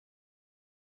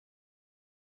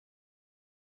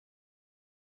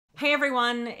Hey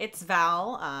everyone, it's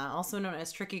Val, also known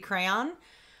as Tricky Crayon.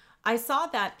 I saw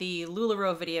that the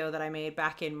LuLaRoe video that I made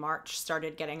back in March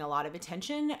started getting a lot of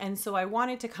attention, and so I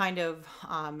wanted to kind of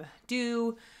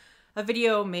do a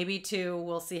video, maybe two,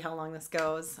 we'll see how long this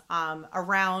goes,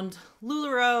 around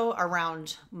LuLaRoe,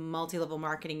 around multi-level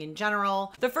marketing in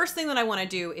general. The first thing that I want to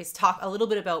do is talk a little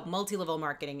bit about multi-level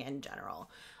marketing in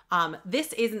general.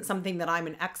 This isn't something that I'm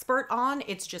an expert on,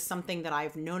 it's just something that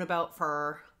I've known about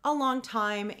for a long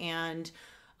time, and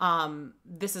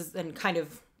this is and kind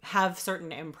of have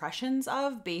certain impressions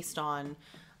of based on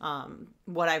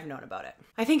what I've known about it.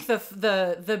 I think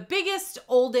the biggest,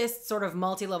 oldest sort of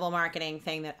multi-level marketing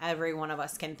thing that every one of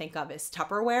us can think of is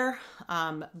Tupperware.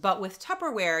 But with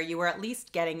Tupperware, you were at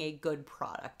least getting a good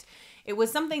product. It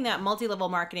was something that multi-level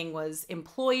marketing was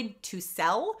employed to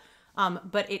sell,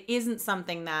 but it isn't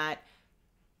something that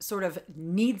sort of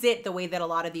needs it the way that a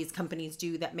lot of these companies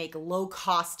do that make low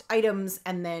cost items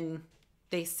and then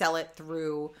they sell it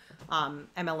through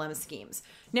MLM schemes.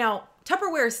 Now,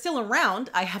 Tupperware is still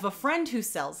around. I have a friend who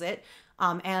sells it,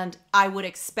 and I would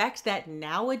expect that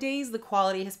nowadays the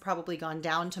quality has probably gone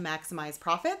down to maximize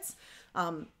profits.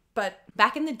 But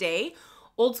back in the day,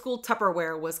 old school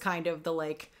Tupperware was kind of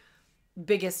the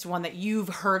biggest one that you've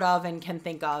heard of and can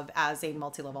think of as a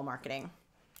multi-level marketing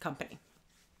company.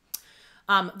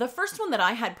 The first one that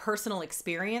I had personal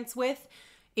experience with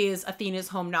is Athena's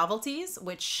Home Novelties,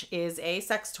 which is a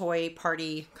sex toy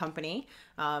party company.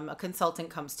 A consultant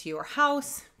comes to your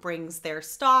house, brings their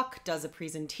stock, does a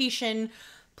presentation,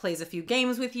 plays a few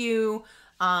games with you,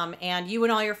 and you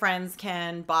and all your friends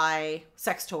can buy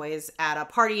sex toys at a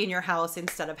party in your house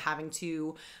instead of having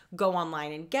to go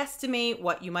online and guesstimate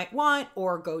what you might want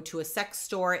or go to a sex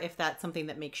store if that's something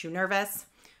that makes you nervous.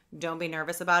 Don't be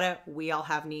nervous about it. We all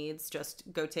have needs. Just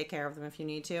go take care of them if you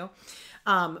need to.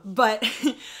 But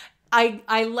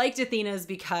I liked Athena's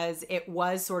because it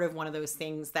was sort of one of those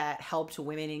things that helped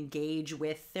women engage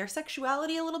with their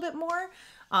sexuality a little bit more.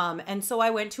 And so I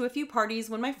went to a few parties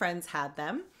when my friends had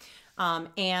them.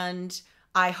 And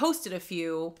I hosted a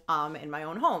few in my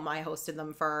own home. I hosted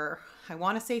them for, I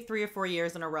want to say 3 or 4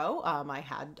 years in a row. I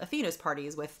had Athena's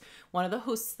parties with one of the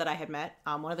hosts that I had met,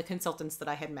 one of the consultants that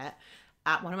I had met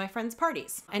at one of my friends'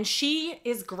 parties. And she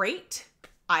is great.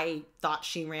 I thought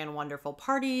she ran wonderful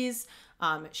parties.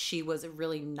 She was a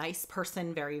really nice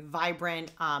person, very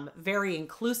vibrant, very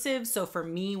inclusive. So for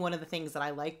me, one of the things that I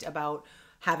liked about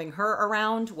having her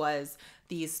around was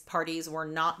these parties were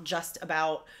not just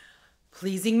about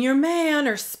pleasing your man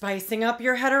or spicing up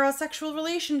your heterosexual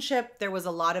relationship. There was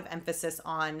a lot of emphasis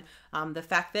on the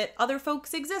fact that other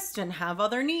folks exist and have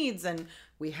other needs, and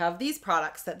we have these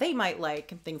products that they might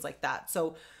like and things like that.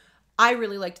 So I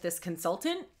really liked this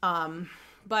consultant,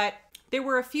 but there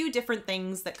were a few different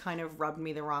things that kind of rubbed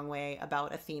me the wrong way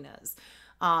about Athena's.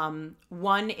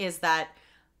 One is that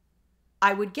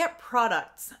I would get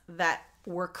products that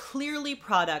were clearly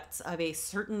products of a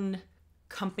certain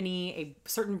company, a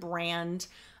certain brand,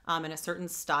 and a certain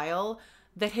style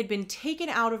that had been taken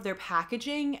out of their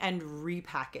packaging and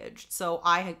repackaged. So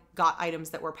I got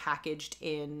items that were packaged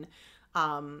in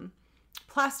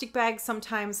plastic bags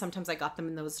sometimes I got them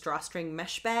in those drawstring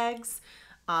mesh bags.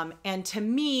 And to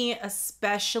me,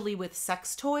 especially with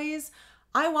sex toys,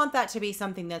 I want that to be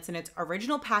something that's in its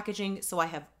original packaging, so I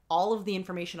have all of the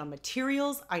information on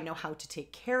materials. I know how to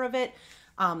take care of it.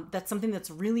 That's something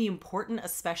that's really important,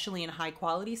 especially in high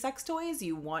quality sex toys.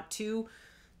 You want to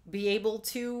be able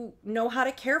to know how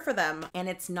to care for them. And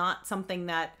it's not something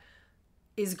that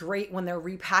is great when they're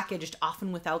repackaged,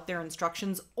 often without their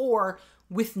instructions or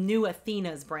with new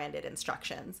Athena's branded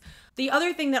instructions. The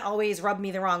other thing that always rubbed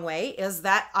me the wrong way is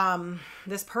that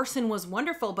this person was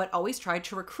wonderful, but always tried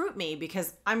to recruit me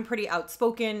because I'm pretty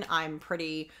outspoken. I'm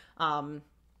pretty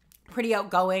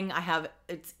outgoing.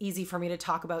 It's easy for me to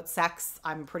talk about sex.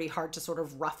 I'm pretty hard to sort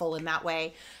of ruffle in that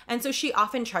way. And so she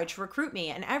often tried to recruit me.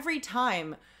 And every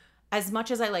time, as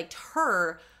much as I liked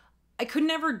her, I could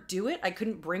never do it. I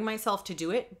couldn't bring myself to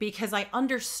do it because I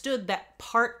understood that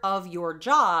part of your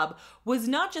job was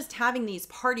not just having these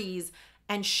parties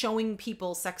and showing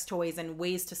people sex toys and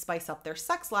ways to spice up their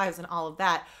sex lives and all of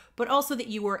that, but also that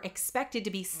you were expected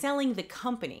to be selling the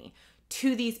company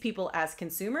to these people as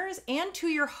consumers and to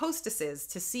your hostesses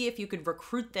to see if you could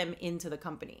recruit them into the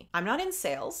company. I'm not in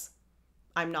sales.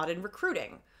 I'm not in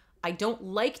recruiting. I don't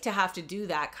like to have to do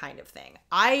that kind of thing.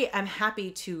 I am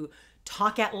happy to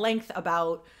talk at length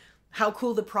about how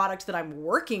cool the product that I'm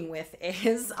working with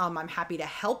is. I'm happy to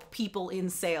help people in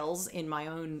sales in my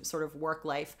own sort of work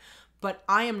life, but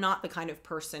I am not the kind of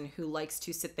person who likes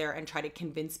to sit there and try to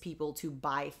convince people to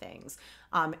buy things.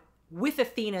 with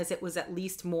Athena's, it was at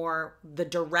least more, the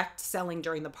direct selling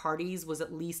during the parties was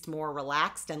at least more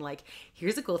relaxed and like,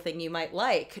 here's a cool thing you might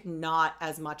like, not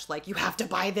as much like, you have to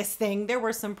buy this thing. There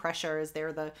were some pressures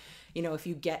there. If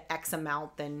you get X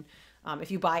amount, then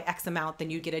if you buy X amount, then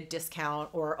you get a discount,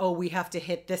 or, oh, we have to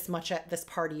hit this much at this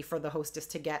party for the hostess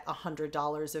to get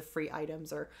 $100 of free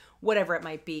items or whatever it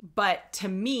might be. But to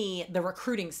me, the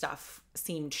recruiting stuff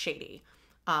seemed shady,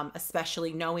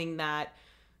 especially knowing that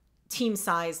team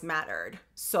size mattered.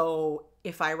 So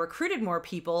if I recruited more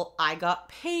people, I got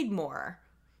paid more.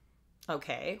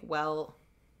 Okay, well,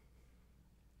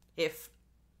 if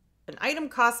an item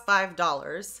costs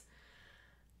 $5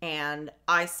 and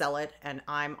I sell it and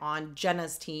I'm on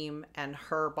Jenna's team and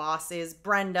her boss is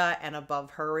Brenda and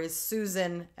above her is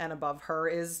Susan and above her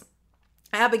is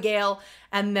Abigail,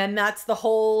 and then that's the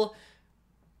whole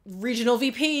regional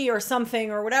VP or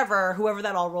something or whatever, whoever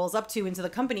that all rolls up to into the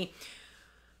company,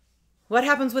 what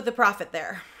happens with the profit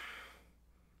there?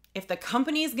 If the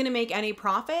company is going to make any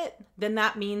profit, then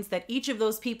that means that each of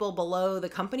those people below the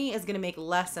company is going to make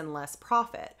less and less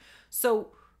profit.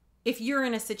 So if you're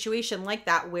in a situation like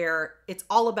that where it's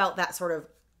all about that sort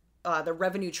of the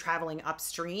revenue traveling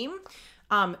upstream,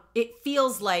 it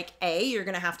feels like you're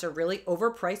going to have to really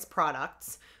overprice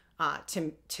products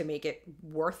to make it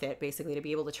worth it, basically, to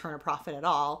be able to turn a profit at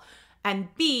all. And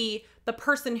B, the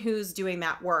person who's doing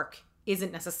that work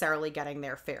isn't necessarily getting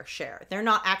their fair share. They're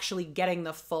not actually getting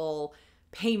the full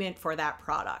payment for that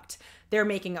product. They're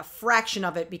making a fraction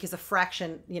of it because a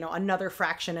fraction, another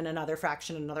fraction and another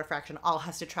fraction and another fraction all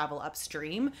has to travel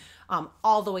upstream,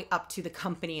 all the way up to the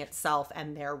company itself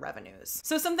and their revenues.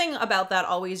 So something about that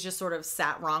always just sort of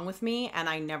sat wrong with me, and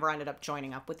I never ended up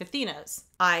joining up with Athena's.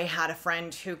 I had a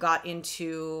friend who got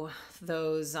into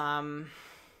those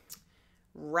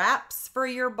wraps for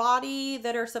your body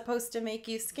that are supposed to make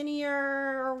you skinnier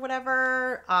or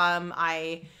whatever.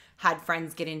 I had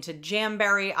friends get into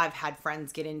Jamberry. I've had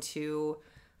friends get into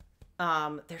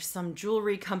there's some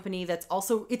jewelry company that's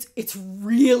also it's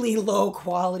really low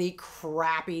quality,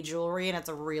 crappy jewelry, and it's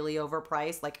really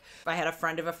overpriced. Like, I had a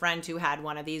friend of a friend who had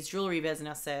one of these jewelry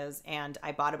businesses, and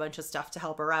I bought a bunch of stuff to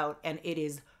help her out, and it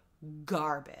is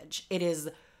garbage.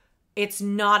 It's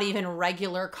not even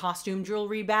regular costume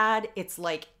jewelry bad. It's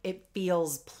like, it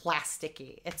feels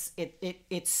plasticky.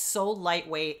 It's so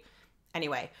lightweight.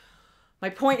 Anyway, my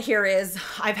point here is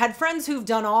I've had friends who've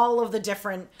done all of the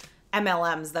different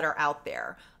MLMs that are out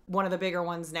there. One of the bigger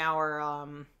ones now are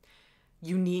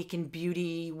Unique and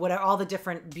Beauty, whatever, all the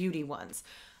different beauty ones.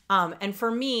 And for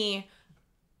me,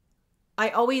 I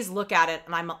always look at it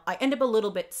and I end up a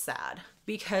little bit sad,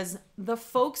 because the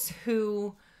folks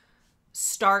who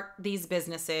start these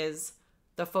businesses,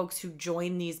 the folks who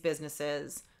join these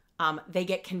businesses, they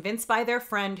get convinced by their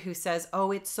friend who says,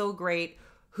 oh, it's so great,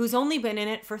 who's only been in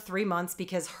it for 3 months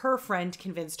because her friend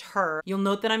convinced her. You'll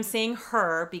note that I'm saying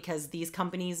her because these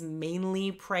companies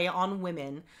mainly prey on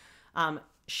women.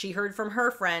 She heard from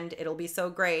her friend, it'll be so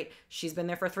great. She's been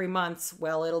there for 3 months.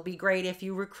 Well, it'll be great if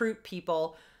you recruit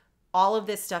people. All of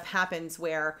this stuff happens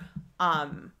where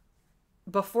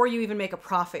before you even make a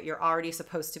profit, you're already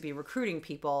supposed to be recruiting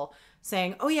people,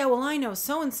 saying, oh yeah, well, I know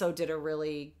so-and-so did a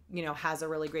really, has a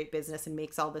really great business and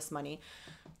makes all this money.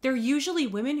 They're usually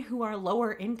women who are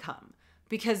lower income,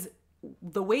 because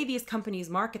the way these companies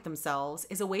market themselves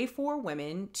is a way for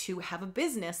women to have a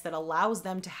business that allows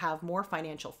them to have more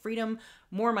financial freedom,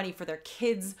 more money for their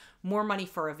kids, more money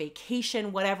for a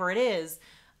vacation, whatever it is.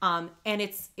 And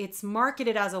it's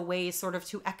marketed as a way sort of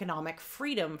to economic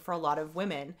freedom for a lot of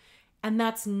women. And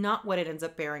that's not what it ends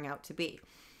up bearing out to be.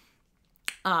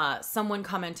 Someone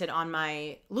commented on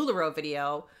my LuLaRoe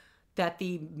video that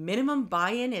the minimum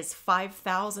buy-in is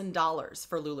 $5,000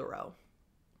 for LuLaRoe.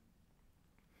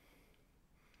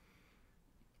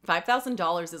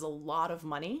 $5,000 is a lot of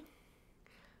money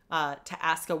to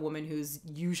ask a woman who's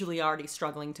usually already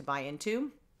struggling to buy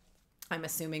into. I'm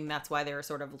assuming that's why there are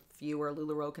sort of fewer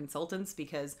LuLaRoe consultants,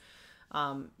 because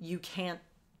you can't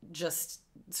just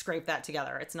scrape that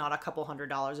together. It's not a couple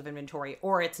 $100s of inventory,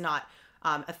 or it's not.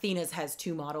 Athena's has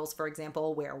 2 models, for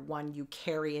example, where one you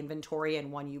carry inventory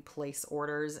and one you place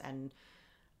orders, and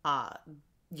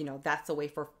that's a way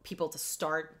for people to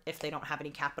start if they don't have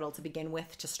any capital to begin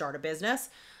with to start a business.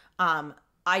 I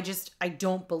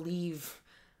don't believe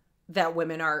that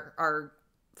women are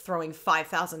throwing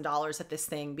 $5,000 at this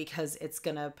thing because it's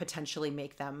gonna potentially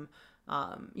make them,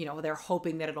 they're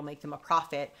hoping that it'll make them a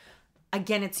profit.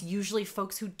 Again, it's usually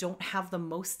folks who don't have the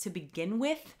most to begin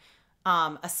with.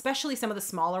 especially some of the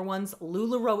smaller ones.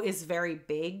 LuLaRoe is very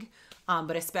big,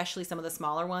 but especially some of the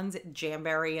smaller ones,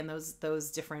 Jamberry and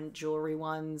those different jewelry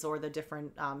ones, or the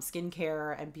different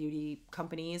skincare and beauty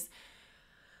companies.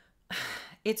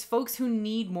 It's folks who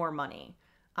need more money.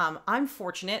 I'm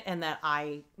fortunate in that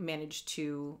I managed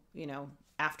to,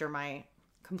 after my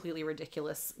completely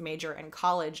ridiculous major in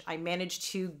college, I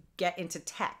managed to get into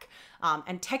tech.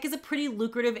 And tech is a pretty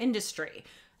lucrative industry.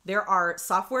 There are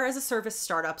software as a service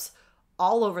startups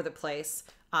all over the place,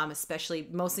 especially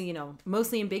mostly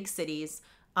in big cities,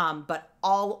 but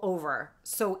all over.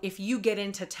 So if you get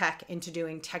into tech, into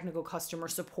doing technical customer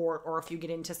support, or if you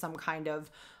get into some kind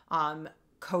of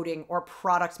coding or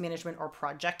product management or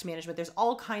project management, there's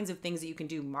all kinds of things that you can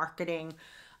do, marketing,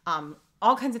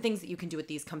 all kinds of things that you can do with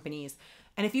these companies.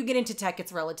 And if you get into tech,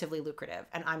 it's relatively lucrative,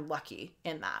 and I'm lucky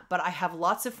in that. But I have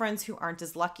lots of friends who aren't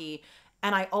as lucky,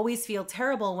 and I always feel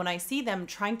terrible when I see them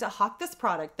trying to hawk this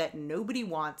product that nobody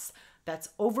wants, that's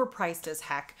overpriced as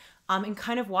heck, and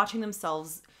kind of watching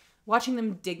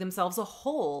them dig themselves a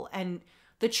hole. And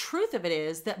the truth of it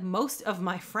is that most of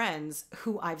my friends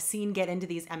who I've seen get into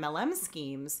these MLM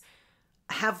schemes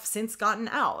have since gotten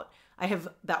out. I have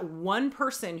that one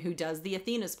person who does the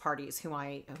Athena's parties who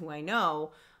I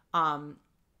know.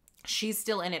 She's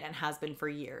still in it and has been for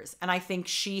years. And I think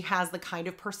she has the kind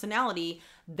of personality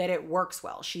that it works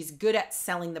well. She's good at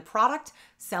selling the product,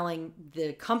 selling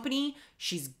the company.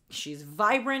 She's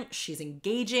vibrant, she's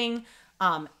engaging,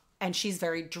 and she's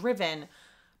very driven.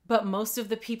 But most of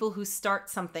the people who start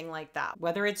something like that,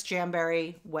 whether it's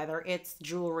Jamberry, whether it's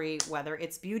jewelry, whether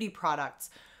it's beauty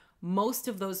products, most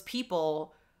of those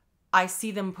people, I see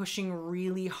them pushing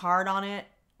really hard on it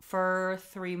for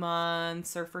 3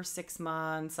 months or for 6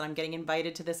 months, and I'm getting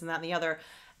invited to this and that and the other.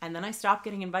 And then I stop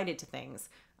getting invited to things.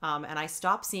 And I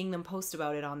stop seeing them post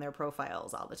about it on their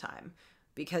profiles all the time,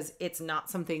 because it's not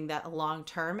something that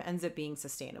long-term ends up being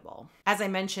sustainable. As I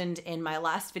mentioned in my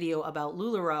last video about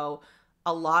LuLaRoe,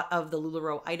 a lot of the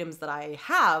LuLaRoe items that I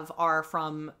have are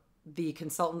from the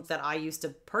consultant that I used to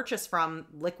purchase from,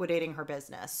 liquidating her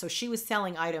business. So she was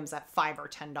selling items at $5 or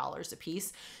 $10 a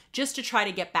piece just to try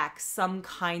to get back some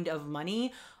kind of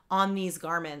money on these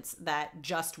garments that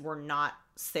just were not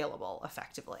saleable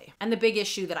effectively. And the big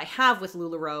issue that I have with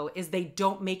LuLaRoe is they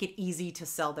don't make it easy to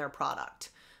sell their product.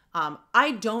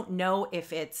 I don't know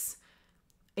if it's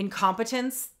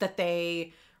incompetence, that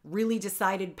they really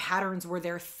decided patterns were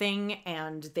their thing,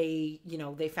 and they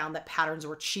found that patterns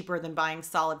were cheaper than buying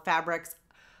solid fabrics.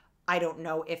 I don't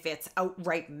know if it's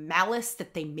outright malice,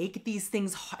 that they make these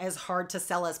things as hard to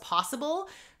sell as possible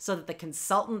so that the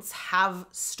consultants have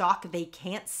stock they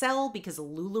can't sell because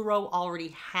LuLaRoe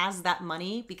already has that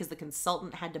money because the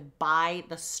consultant had to buy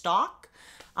the stock.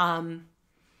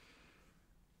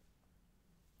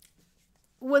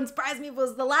 Wouldn't surprise me if it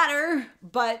was the latter,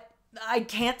 but I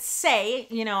can't say,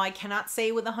 I cannot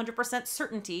say with 100%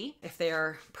 certainty if they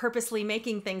are purposely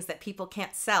making things that people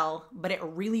can't sell, but it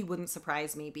really wouldn't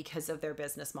surprise me because of their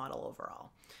business model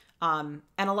overall.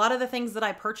 And a lot of the things that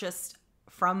I purchased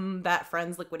from that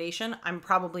friend's liquidation, I'm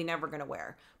probably never going to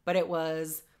wear, but it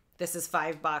was, this is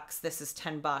 $5, this is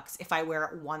 $10. If I wear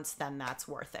it once, then that's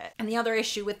worth it. And the other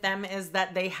issue with them is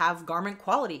that they have garment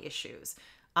quality issues,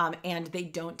 and they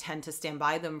don't tend to stand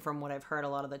by them from what I've heard a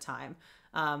lot of the time.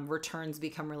 Returns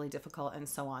become really difficult and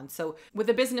so on. So with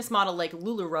a business model like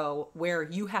LuLaRoe, where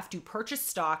you have to purchase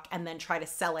stock and then try to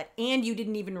sell it, and you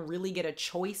didn't even really get a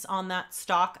choice on that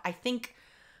stock, I think,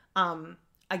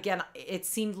 again, it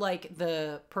seemed like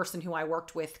the person who I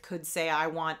worked with could say, I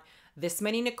want this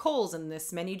many Nicoles and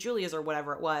this many Julias or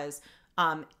whatever it was,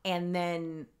 and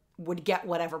then would get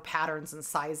whatever patterns and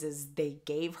sizes they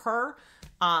gave her.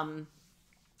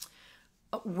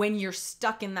 When you're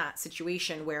stuck in that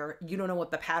situation where you don't know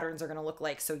what the patterns are going to look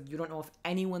like, so you don't know if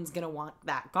anyone's going to want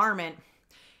that garment,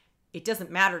 it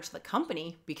doesn't matter to the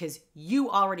company because you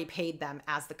already paid them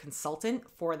as the consultant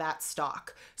for that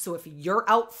stock. So if you're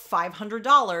out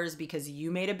 $500 because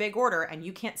you made a big order and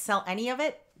you can't sell any of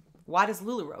it, why does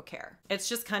LuLaRoe care? It's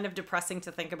just kind of depressing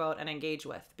to think about and engage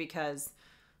with because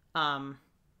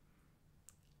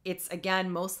it's,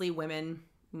 again, mostly women,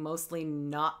 mostly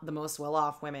not the most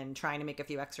well-off women trying to make a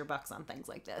few extra bucks on things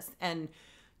like this. And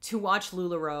to watch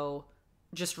LuLaRoe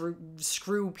just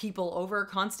screw people over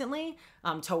constantly,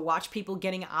 to watch people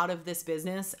getting out of this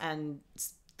business and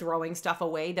throwing stuff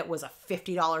away that was a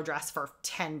 $50 dress for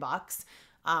 $10,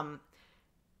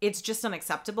 it's just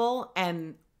unacceptable.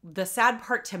 And the sad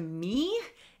part to me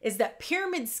is that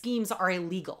pyramid schemes are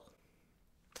illegal,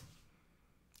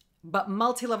 but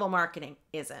multi-level marketing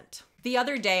isn't. The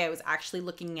other day, I was actually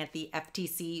looking at the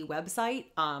FTC website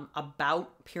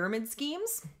about pyramid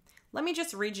schemes, Let me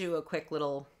just read you a quick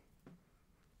little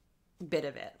bit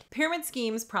of it. Pyramid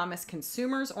schemes promise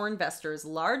consumers or investors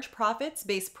large profits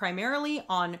based primarily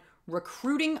on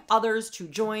recruiting others to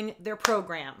join their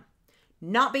program,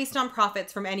 not based on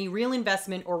profits from any real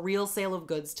investment or real sale of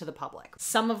goods to the public.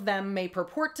 Some of them may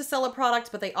purport to sell a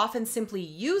product, but they often simply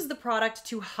use the product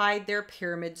to hide their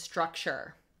pyramid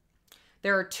structure.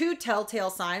 There are two telltale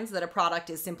signs that a product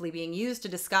is simply being used to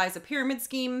disguise a pyramid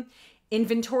scheme: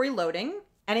 inventory loading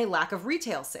and a lack of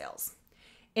retail sales.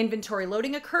 Inventory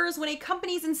loading occurs when a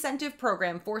company's incentive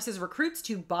program forces recruits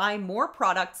to buy more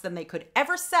products than they could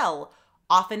ever sell,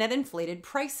 often at inflated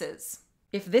prices.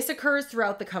 If this occurs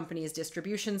throughout the company's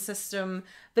distribution system,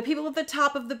 the people at the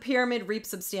top of the pyramid reap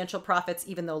substantial profits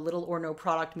even though little or no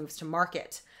product moves to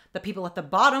market. The people at the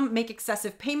bottom make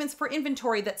excessive payments for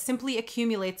inventory that simply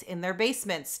accumulates in their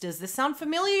basements. Does this sound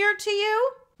familiar to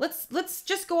you? Let's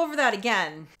just go over that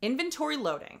again. Inventory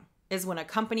loading is when a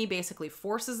company basically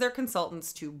forces their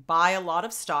consultants to buy a lot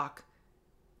of stock,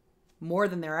 more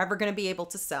than they're ever going to be able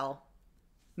to sell,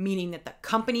 meaning that the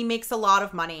company makes a lot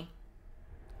of money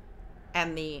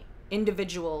and the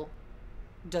individual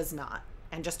does not,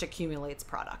 and just accumulates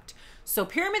product. So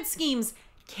pyramid schemes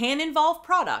can involve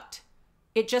product.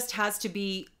 It just has to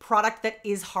be product that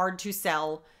is hard to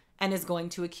sell and is going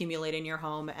to accumulate in your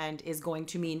home and is going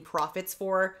to mean profits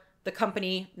for the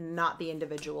company, not the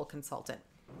individual consultant.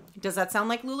 Does that sound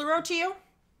like LuLaRoe to you?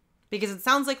 Because it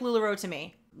sounds like LuLaRoe to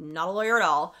me. Not a lawyer at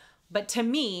all, but to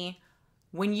me,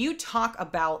 when you talk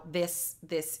about this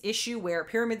issue where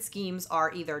pyramid schemes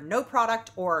are either no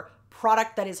product or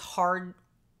product that is hard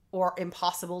or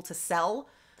impossible to sell,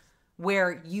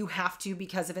 where you have to,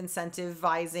 because of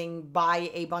incentivizing, buy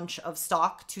a bunch of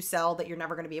stock to sell that you're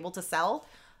never going to be able to sell,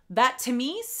 that to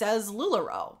me says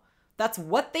LuLaRoe. That's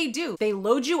what they do. They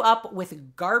load you up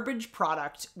with garbage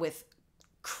product with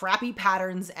crappy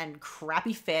patterns and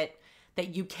crappy fit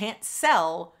that you can't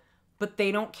sell, but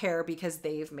they don't care because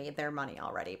they've made their money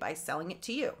already by selling it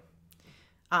to you.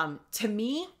 To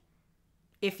me,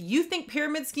 if you think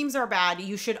pyramid schemes are bad,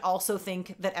 you should also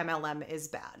think that MLM is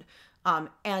bad.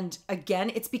 And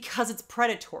again, it's because it's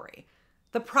predatory.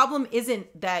 The problem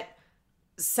isn't that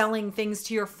selling things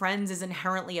to your friends is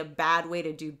inherently a bad way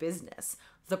to do business.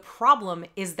 The problem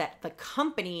is that the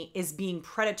company is being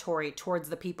predatory towards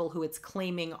the people who it's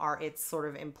claiming are its sort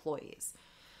of employees.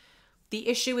 The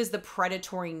issue is the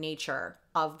predatory nature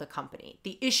of the company.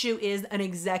 The issue is an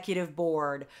executive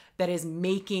board that is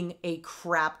making a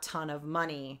crap ton of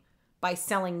money by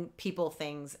selling people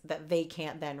things that they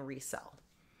can't then resell.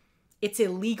 It's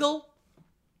illegal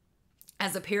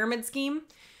as a pyramid scheme.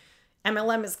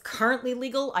 MLM is currently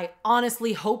legal. I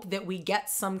honestly hope that we get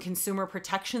some consumer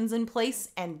protections in place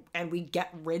and we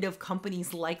get rid of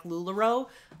companies like LuLaRoe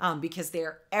because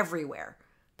they're everywhere.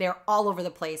 They're all over the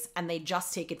place and they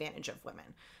just take advantage of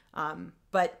women.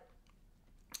 But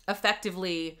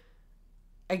effectively,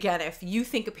 again, if you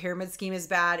think a pyramid scheme is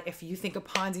bad, if you think a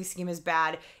Ponzi scheme is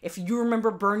bad, if you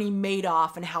remember Bernie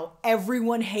Madoff and how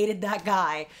everyone hated that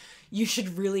guy, you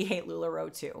should really hate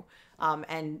LuLaRoe too.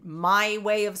 And my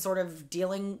way of sort of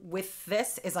dealing with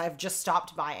this is I've just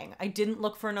stopped buying. I didn't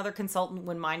look for another consultant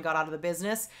when mine got out of the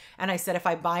business. And I said, if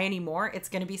I buy any more, it's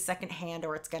going to be secondhand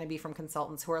or it's going to be from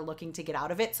consultants who are looking to get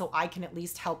out of it so I can at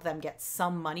least help them get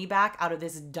some money back out of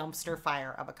this dumpster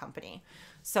fire of a company.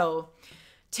 So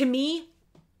to me,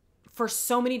 for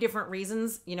so many different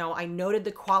reasons, you know, I noted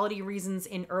the quality reasons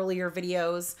in earlier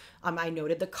videos. I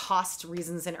noted the cost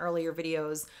reasons in earlier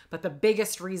videos. But the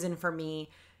biggest reason for me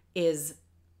is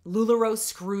LuLaRoe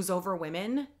screws over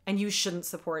women and you shouldn't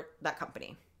support that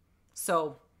company.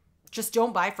 So just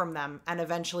don't buy from them and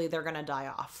eventually they're going to die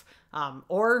off.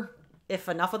 Or if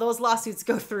enough of those lawsuits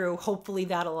go through, hopefully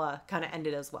that'll kind of end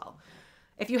it as well.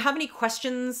 If you have any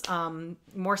questions,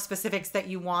 more specifics that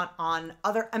you want on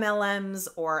other MLMs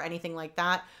or anything like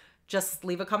that, just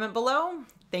leave a comment below.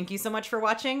 Thank you so much for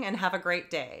watching and have a great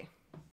day.